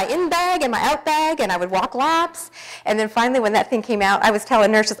pole with my in bag and my out bag, and I would walk laps. And then finally, when that thing came out, I was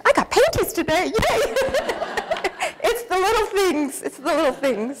telling nurses, I got panties today, yay! It's the little things. It's the little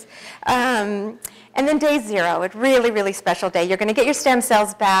things. And then day 0, a really, really special day. You're going to get your stem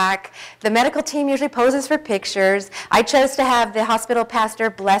cells back. The medical team usually poses for pictures. I chose to have the hospital pastor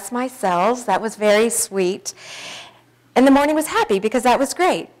bless my cells. That was very sweet. And the morning was happy because that was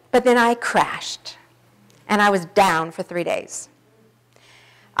great. But then I crashed, and I was down for 3 days.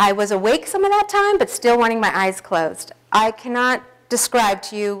 I was awake some of that time, but still wanting my eyes closed. I cannot describe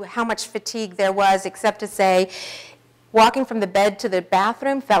to you how much fatigue there was, except to say walking from the bed to the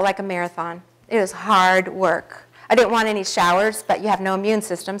bathroom felt like a marathon. It was hard work. I didn't want any showers, but you have no immune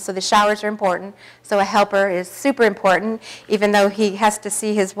system, so the showers are important. So a helper is super important, even though he has to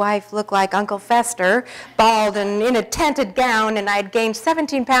see his wife look like Uncle Fester, bald and in a tented gown, and I'd gained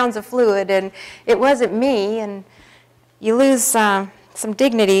 17 pounds of fluid, and it wasn't me, and you lose some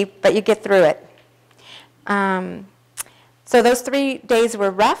dignity, but you get through it. So those 3 days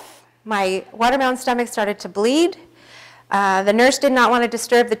were rough. My watermelon stomach started to bleed. The nurse did not want to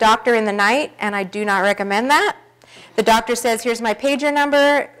disturb the doctor in the night, and I do not recommend that. The doctor says, here's my pager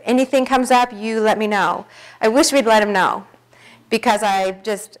number. Anything comes up, you let me know. I wish we'd let him know, because I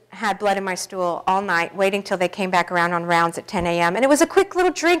just had blood in my stool all night, waiting till they came back around on rounds at 10 a.m. And it was a quick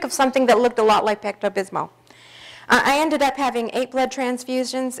little drink of something that looked a lot like Pepto-Bismol. I ended up having 8 blood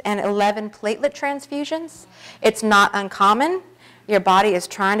transfusions and 11 platelet transfusions. It's not uncommon. Your body is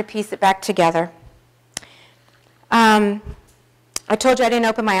trying to piece it back together. I told you I didn't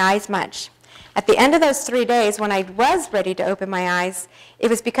open my eyes much. At the end of those 3 days, when I was ready to open my eyes, it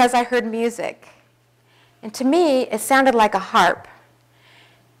was because I heard music. And to me, it sounded like a harp.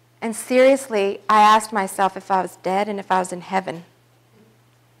 And seriously, I asked myself if I was dead and if I was in heaven.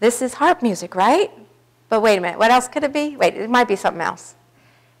 This is harp music, right? But wait a minute, what else could it be? Wait, it might be something else.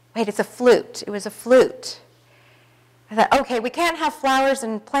 Wait, it's a flute. It was a flute. I thought, okay, we can't have flowers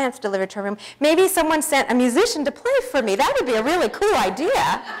and plants delivered to our room. Maybe someone sent a musician to play for me. That would be a really cool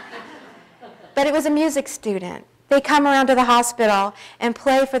idea. But it was a music student. They come around to the hospital and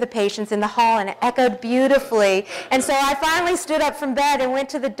play for the patients in the hall, and it echoed beautifully. And so I finally stood up from bed and went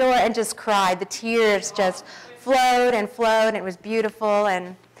to the door and just cried. The tears just flowed and flowed, and it was beautiful.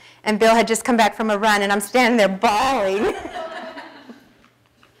 And Bill had just come back from a run, and I'm standing there bawling.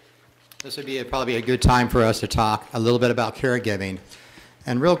 This would be probably a good time for us to talk a little bit about caregiving.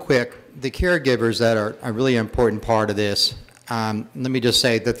 And real quick, the caregivers that are a really important part of this, let me just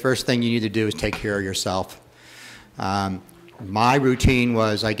say the first thing you need to do is take care of yourself. My routine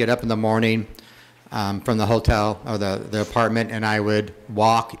was I get up in the morning from the hotel or the apartment, and I would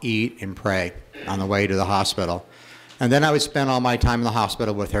walk, eat, and pray on the way to the hospital. And then I would spend all my time in the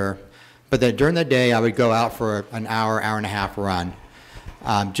hospital with her. But then during the day, I would go out for an hour, hour and a half run,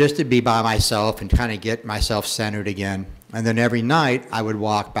 just to be by myself and kind of get myself centered again. And then every night, I would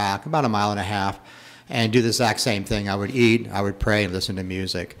walk back about a mile and a half and do the exact same thing. I would eat, I would pray, and listen to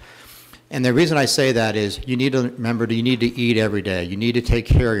music. And the reason I say that is you need to remember that you need to eat every day. You need to take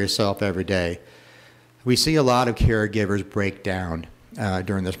care of yourself every day. We see a lot of caregivers break down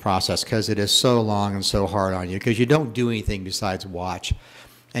during this process because it is so long and so hard on you because you don't do anything besides watch.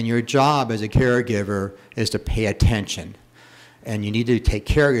 And your job as a caregiver is to pay attention. And you need to take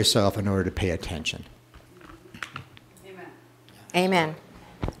care of yourself in order to pay attention. Amen. Amen.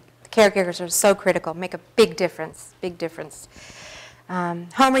 Caregivers are so critical, make a big difference, big difference.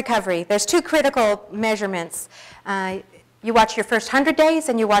 Home recovery, there's two critical measurements. You watch your first 100 days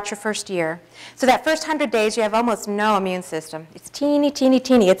and you watch your first year. So that first 100 days, you have almost no immune system. It's teeny, teeny,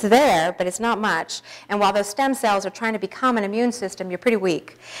 teeny. It's there, but it's not much. And while those stem cells are trying to become an immune system, you're pretty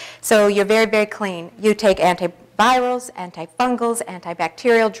weak. So you're very, very clean. You take antivirals, antifungals,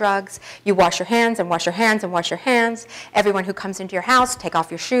 antibacterial drugs. You wash your hands and wash your hands and wash your hands. Everyone who comes into your house, take off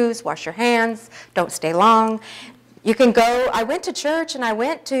your shoes, wash your hands, don't stay long. You can go, I went to church and I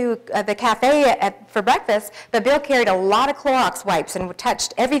went to the cafe for breakfast, but Bill carried a lot of Clorox wipes and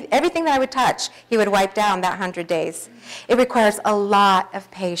touched everything that I would touch, he would wipe down that 100 days. It requires a lot of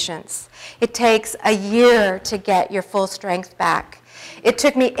patience. It takes a year to get your full strength back. It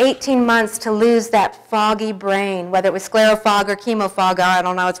took me 18 months to lose that foggy brain, whether it was sclerofog or chemofog, I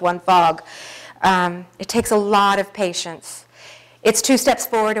don't know, it's one fog. It takes a lot of patience. It's 2 steps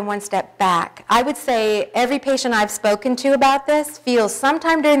forward and 1 step back. I would say every patient I've spoken to about this feels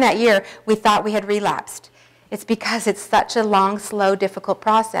sometime during that year we thought we had relapsed. It's because it's such a long, slow, difficult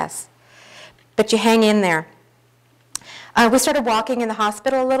process. But you hang in there. We started walking in the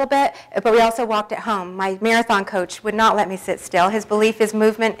hospital a little bit, but we also walked at home. My marathon coach would not let me sit still. His belief is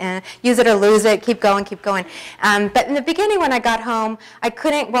movement, and use it or lose it, keep going, keep going. But in the beginning when I got home, I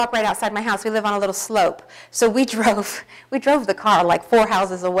couldn't walk right outside my house. We live on a little slope. So we drove the car like 4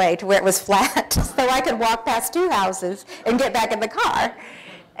 houses away to where it was flat so I could walk past 2 houses and get back in the car.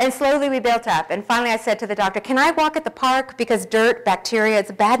 And slowly we built up. And finally I said to the doctor, can I walk at the park? Because dirt, bacteria,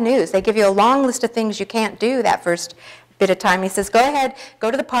 it's bad news. They give you a long list of things you can't do that first bit of time. He says, go ahead,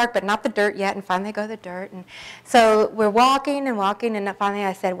 go to the park, but not the dirt yet. And finally I go to the dirt. And so we're walking, and finally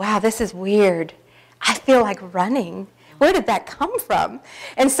I said, wow, this is weird. I feel like running. Where did that come from?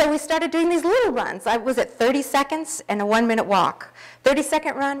 And so we started doing these little runs. I was at 30 seconds and a 1-minute walk.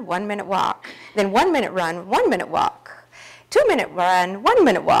 30-second run, 1-minute walk. Then 1-minute run, 1-minute walk. 2-minute run,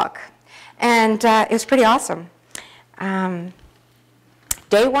 1-minute walk. And it was pretty awesome.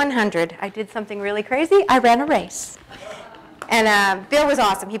 Day 100, I did something really crazy. I ran a race. And Bill was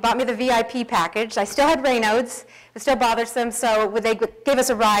awesome. He bought me the VIP package. I still had Raynaud's. It was still bothersome, so they gave us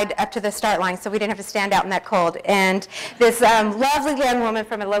a ride up to the start line so we didn't have to stand out in that cold. And this lovely young woman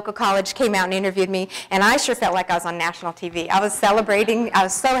from a local college came out and interviewed me, and I sure felt like I was on national TV. I was celebrating. I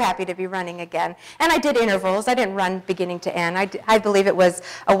was so happy to be running again. And I did intervals. I didn't run beginning to end. I believe it was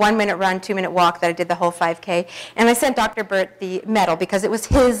a 1-minute run, 2-minute walk that I did the whole 5K. And I sent Dr. Burt the medal because it was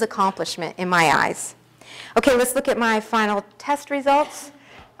his accomplishment in my eyes. Okay, let's look at my final test results.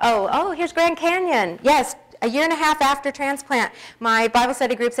 Oh, here's Grand Canyon. Yes, a 1.5 years after transplant, my Bible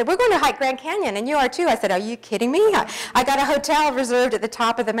study group said, we're going to hike Grand Canyon, and you are too. I said, are you kidding me? I got a hotel reserved at the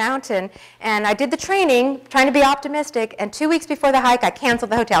top of the mountain, and I did the training, trying to be optimistic, and 2 weeks before the hike, I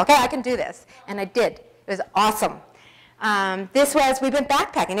canceled the hotel. Okay, I can do this. And I did. It was awesome. We went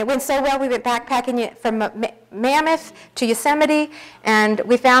backpacking. It went so well, we went backpacking from Mammoth to Yosemite, and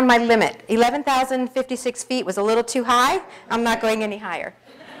we found my limit. 11,056 feet was a little too high. I'm not going any higher.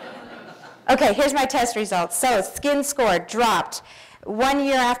 Okay, here's my test results. So skin score dropped. 1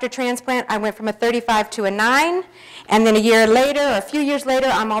 year after transplant, I went from a 35 to a 9, and then a year later, or a few years later,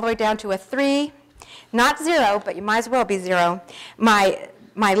 I'm all the way down to a 3. Not 0, but you might as well be 0.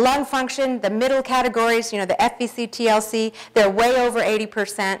 My lung function, the middle categories, you know, the FVC, TLC, they're way over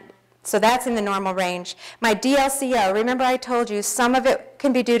 80%, so that's in the normal range. My DLCO, remember I told you some of it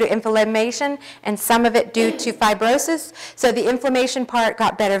can be due to inflammation and some of it due to fibrosis. So the inflammation part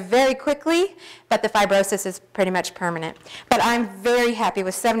got better very quickly, but the fibrosis is pretty much permanent. But I'm very happy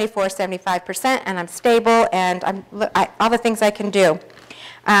with 74, 75%, and I'm stable, and all the things I can do.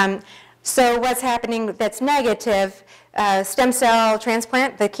 So what's happening that's negative, stem cell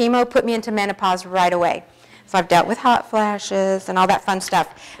transplant, the chemo put me into menopause right away. So I've dealt with hot flashes and all that fun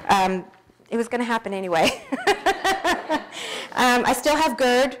stuff. It was going to happen anyway. I still have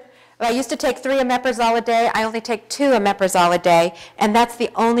GERD. I used to take 3 omeprazole a day. I only take 2 omeprazole a day, and that's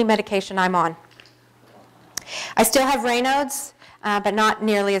the only medication I'm on. I still have Raynaud's, but not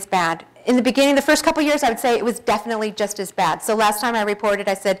nearly as bad. In the beginning, the first couple years, I would say it was definitely just as bad. So last time I reported,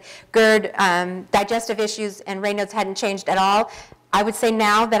 I said GERD, digestive issues, and Raynaud's hadn't changed at all. I would say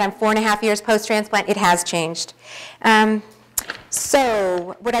now that I'm 4.5 years post-transplant, it has changed.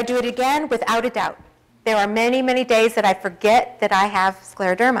 So would I do it again? Without a doubt. There are many, many days that I forget that I have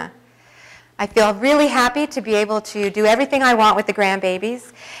scleroderma. I feel really happy to be able to do everything I want with the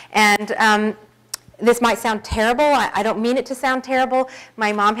grandbabies. And this might sound terrible. I don't mean it to sound terrible.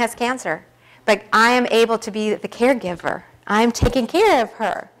 My mom has cancer. But I am able to be the caregiver. I'm taking care of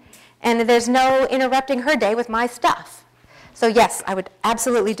her. And there's no interrupting her day with my stuff. So yes, I would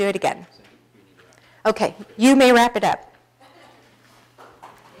absolutely do it again. Okay, you may wrap it up.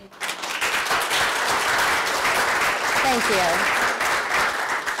 Thank you.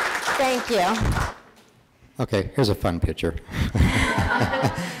 Thank you. Okay, here's a fun picture.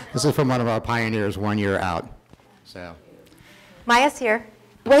 This is from one of our pioneers 1 year out. So, Maya's here.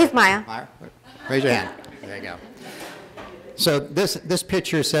 Wave, Maya. Maya, raise your hand. There you go. So this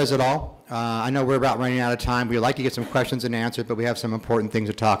picture says it all. I know we're about running out of time. We'd like to get some questions and answers, but we have some important things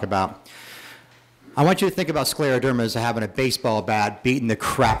to talk about. I want you to think about scleroderma as having a baseball bat beating the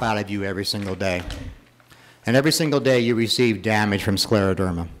crap out of you every single day. And every single day you receive damage from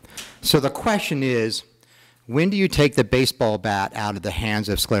scleroderma. So the question is, when do you take the baseball bat out of the hands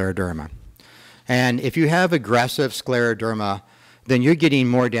of scleroderma? And if you have aggressive scleroderma, then you're getting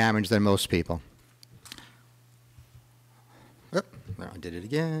more damage than most people. Oh, I did it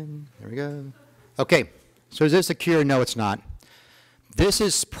again. There we go. Okay, so is this a cure? No, it's not. This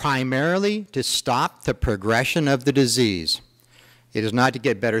is primarily to stop the progression of the disease. It is not to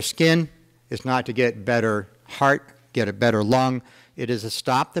get better skin. It's not to get better heart, get a better lung. It is to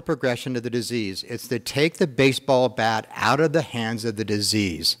stop the progression of the disease. It's to take the baseball bat out of the hands of the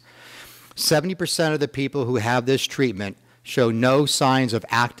disease. 70% of the people who have this treatment show no signs of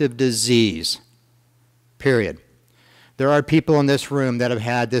active disease, period. There are people in this room that have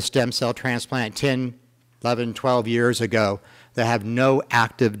had this stem cell transplant 10, 11, 12 years ago that have no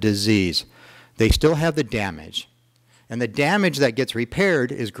active disease. They still have the damage. And the damage that gets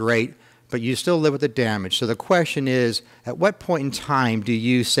repaired is great, but you still live with the damage. So the question is, at what point in time do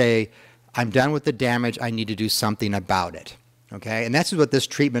you say, I'm done with the damage, I need to do something about it? Okay? And that's what this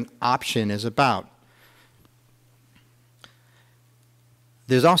treatment option is about.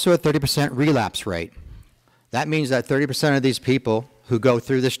 There's also a 30% relapse rate. That means that 30% of these people who go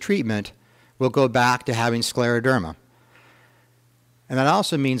through this treatment will go back to having scleroderma. And that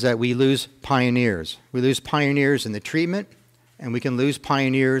also means that we lose pioneers. We lose pioneers in the treatment, and we can lose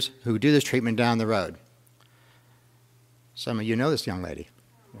pioneers who do this treatment down the road. Some of you know this young lady,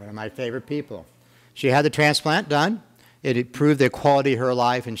 one of my favorite people. She had the transplant done. It improved the quality of her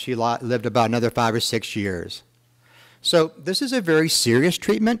life, and she lived about another 5 or 6 years. So this is a very serious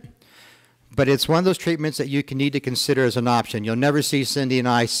treatment, but it's one of those treatments that you need to consider as an option. You'll never see Cyndy and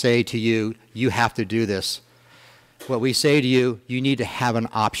I say to you, you have to do this. What we say to you, you need to have an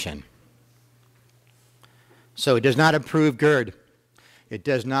option. So it does not improve GERD. It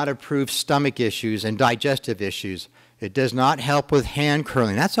does not improve stomach issues and digestive issues. It does not help with hand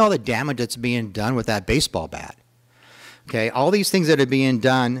curling. That's all the damage that's being done with that baseball bat. Okay, all these things that are being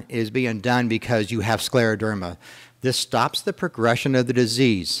done is being done because you have scleroderma. This stops the progression of the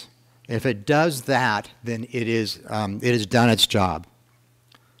disease. If it does that, then it has done its job.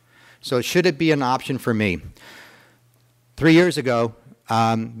 So should it be an option for me? 3 years ago,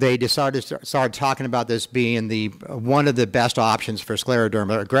 they decided to start talking about this being one of the best options for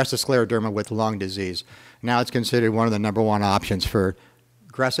scleroderma, aggressive scleroderma with lung disease. Now it's considered one of the #1 options for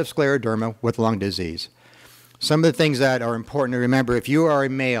aggressive scleroderma with lung disease. Some of the things that are important to remember: if you are a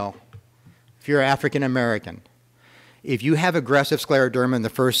male, if you're African American, if you have aggressive scleroderma in the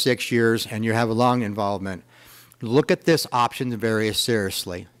first 6 years and you have a lung involvement, look at this option very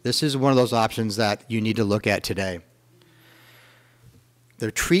seriously. This is one of those options that you need to look at today.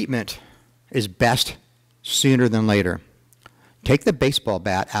 The treatment is best sooner than later. Take the baseball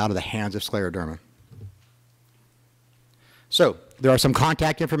bat out of the hands of scleroderma. So there are some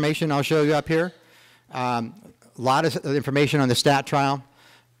contact information I'll show you up here. A lot of information on the STAT trial.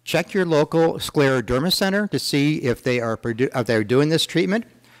 Check your local scleroderma center to see if they're doing this treatment.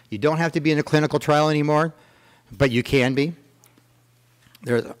 You don't have to be in a clinical trial anymore, but you can be.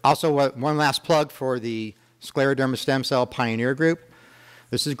 There's also one last plug for the Scleroderma Stem Cell Pioneer Group.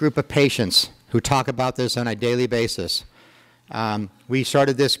 This is a group of patients who talk about this on a daily basis. We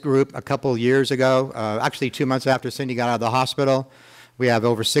started this group a couple years ago, actually 2 months after Cyndy got out of the hospital. We have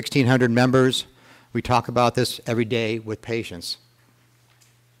over 1,600 members. We talk about this every day with patients.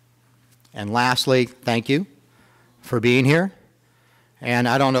 And lastly, thank you for being here. And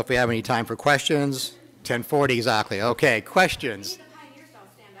I don't know if we have any time for questions. 10:40 exactly. Okay, questions.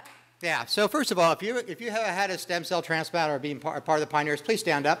 Yeah, so first of all, if you have had a stem cell transplant or being part of the pioneers, please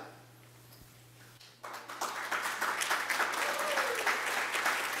stand up.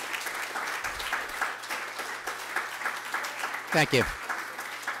 Thank you.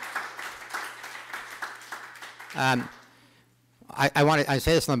 I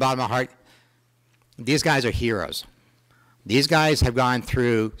say this from the bottom of my heart. These guys are heroes. These guys have gone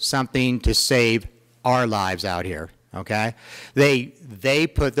through something to save our lives out here, okay? They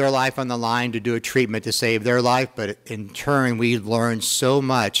put their life on the line to do a treatment to save their life, but in turn, we've learned so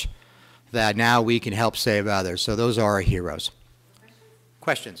much that now we can help save others. So those are our heroes.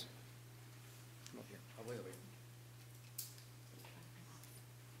 Questions?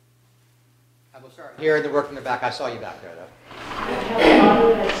 I will start here and then work in the back. I saw you back there, though. I have a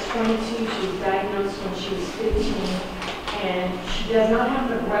daughter that's 22. She was diagnosed when she was 15, and she does not have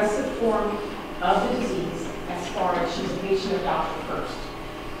an aggressive form of the disease as far as she's a patient of doctor first.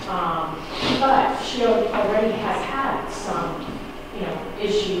 But she already has had some,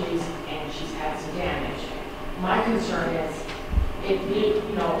 issues, and she's had some damage. My concern is,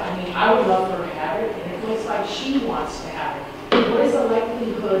 I would love for her to have it, and it looks like she wants to have it. What is the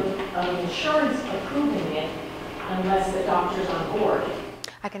likelihood of insurance approving it unless the doctor's on board?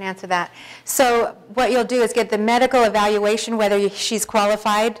 I can answer that. So what you'll do is get the medical evaluation whether she's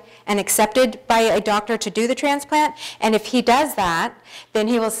qualified and accepted by a doctor to do the transplant. And if he does that, then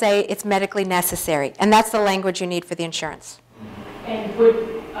he will say it's medically necessary. And that's the language you need for the insurance. And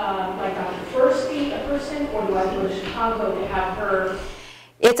would Dr. First be a person, or do I go to Chicago to have her?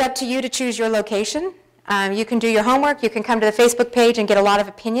 It's up to you to choose your location. You can do your homework. You can come to the Facebook page and get a lot of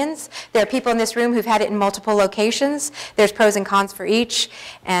opinions. There are people in this room who've had it in multiple locations. There's pros and cons for each.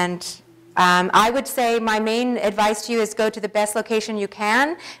 And I would say my main advice to you is go to the best location you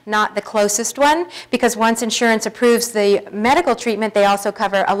can, not the closest one, because once insurance approves the medical treatment, they also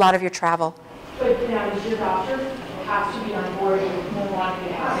cover a lot of your travel. But now, does your doctor have to be on board with no wanting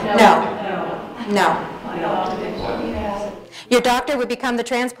to have it? No. Your doctor would become the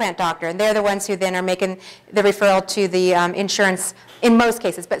transplant doctor, and they're the ones who then are making the referral to the insurance in most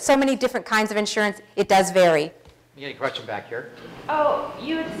cases. But so many different kinds of insurance, it does vary. You get a question back here. Oh,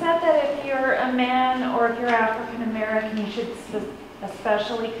 you had said that if you're a man or if you're African American, you should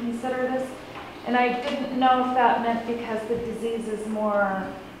especially consider this. And I didn't know if that meant because the disease is more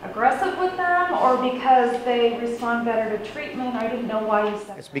aggressive with them or because they respond better to treatment. I didn't know why you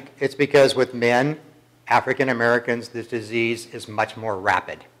said that. It's because with men, African Americans, this disease is much more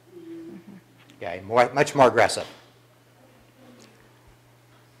rapid. Okay, much more aggressive.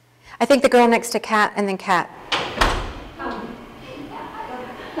 I think the girl next to Kat and then Kat.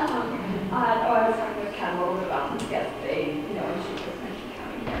 I was talking with Kat a little bit about this yesterday, and she was mentioning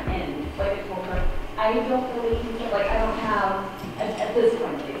coming here, and like I told her, I don't believe, I don't have, at this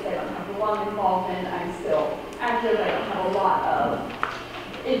point at least, I don't have the lung involvement, I'm still active, I don't have a lot of,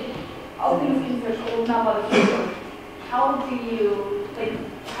 all things considered, not a lot of people. How do you,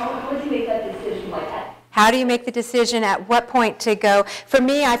 how would you make that decision How do you make the decision at what point to go? For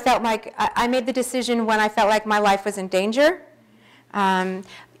me, I felt like I made the decision when I felt like my life was in danger.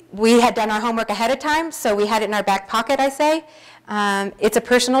 We had done our homework ahead of time, so we had it in our back pocket, I say. It's a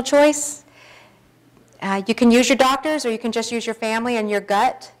personal choice. You can use your doctors, or you can just use your family and your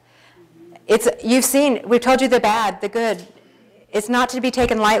gut. You've seen, we've told you the bad, the good. It's not to be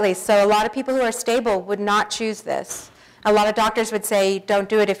taken lightly. So a lot of people who are stable would not choose this. A lot of doctors would say, don't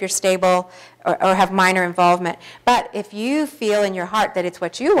do it if you're stable or have minor involvement. But if you feel in your heart that it's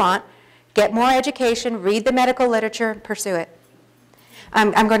what you want, get more education, read the medical literature, pursue it.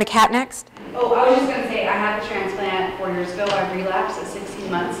 I'm going to Kat next. Oh, I was just going to say, I had a transplant 4 years ago. I relapsed at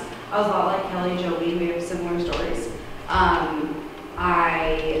 16 months. I was a lot like Kelly and Joey. We have similar stories.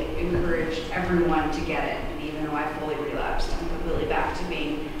 I encourage everyone to get it, even though I fully relapsed. I'm completely back to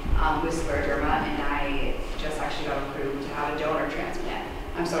being with Scleroderma, and I just actually got approved to have a donor transplant.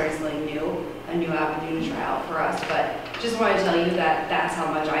 I'm sorry, it's like a new avenue to try out for us, but just wanted to tell you that that's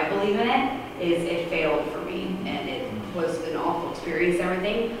how much I believe in it, is it failed for me, and it was an awful experience and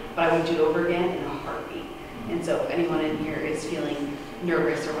everything, but I would do it over again in a heartbeat. And so if anyone in here is feeling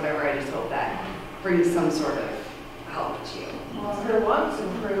nervous or whatever, I just hope that brings some sort of help to you. Well, her lungs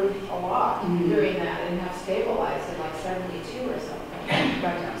improved a lot doing that and have stabilized at like 72 or something.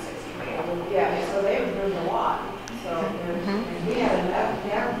 Back down to 60. Yeah, so they improved a lot. So we had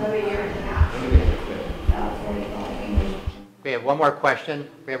another year and a half. We have one more question.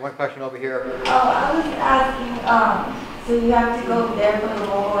 We have one question over here. Oh, I was asking, so you have to go there for the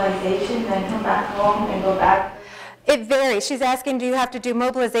mobilization, then come back home and go back? It varies. She's asking, do you have to do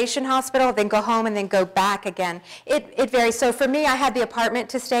mobilization hospital, then go home, and then go back again? It varies. So for me, I had the apartment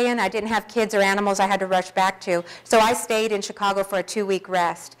to stay in. I didn't have kids or animals I had to rush back to. So I stayed in Chicago for a 2-week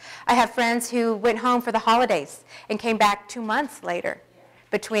rest. I have friends who went home for the holidays and came back 2 months later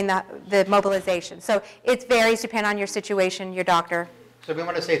between the mobilization. So it varies depending on your situation, your doctor. So we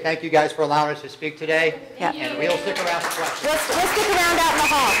want to say thank you guys for allowing us to speak today. Yeah. And we'll stick around for questions. We'll stick around out in the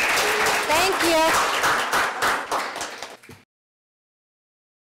hall. Thank you.